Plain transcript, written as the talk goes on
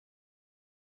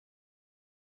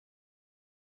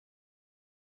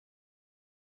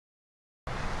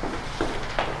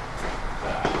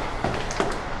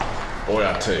Boy,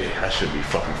 I tell you, I should be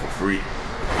fucking for free.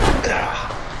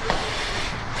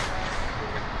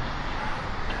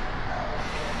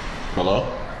 Hello?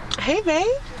 Hey, babe.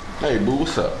 Hey, boo,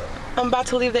 what's up? I'm about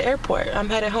to leave the airport. I'm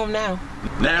headed home now.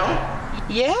 Now?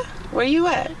 Yeah? Where you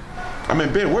at? I'm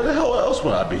in bed. Where the hell else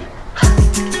would I be?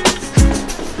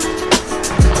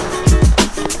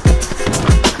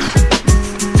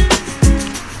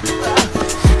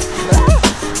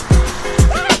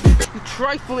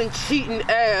 Trifling, cheating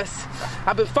ass.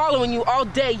 I've been following you all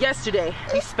day yesterday.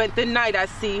 You spent the night, I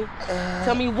see.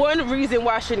 Tell me one reason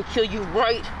why I shouldn't kill you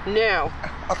right now.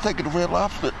 I'm taking the Red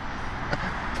Lobster.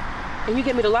 And you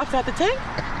get me the lobster out the tank?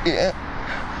 Yeah.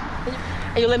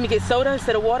 And you'll let me get soda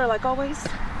instead of water like always?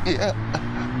 Yeah.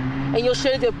 And you'll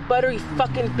share the buttery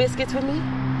fucking biscuits with me?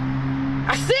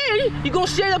 I said you gonna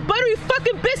share the buttery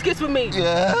fucking biscuits with me!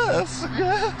 Yes,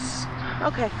 yes.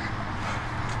 Okay.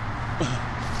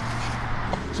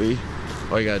 See?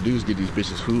 All you gotta do is get these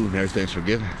bitches food and everything's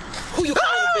forgiven. Who you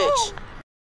calling a bitch?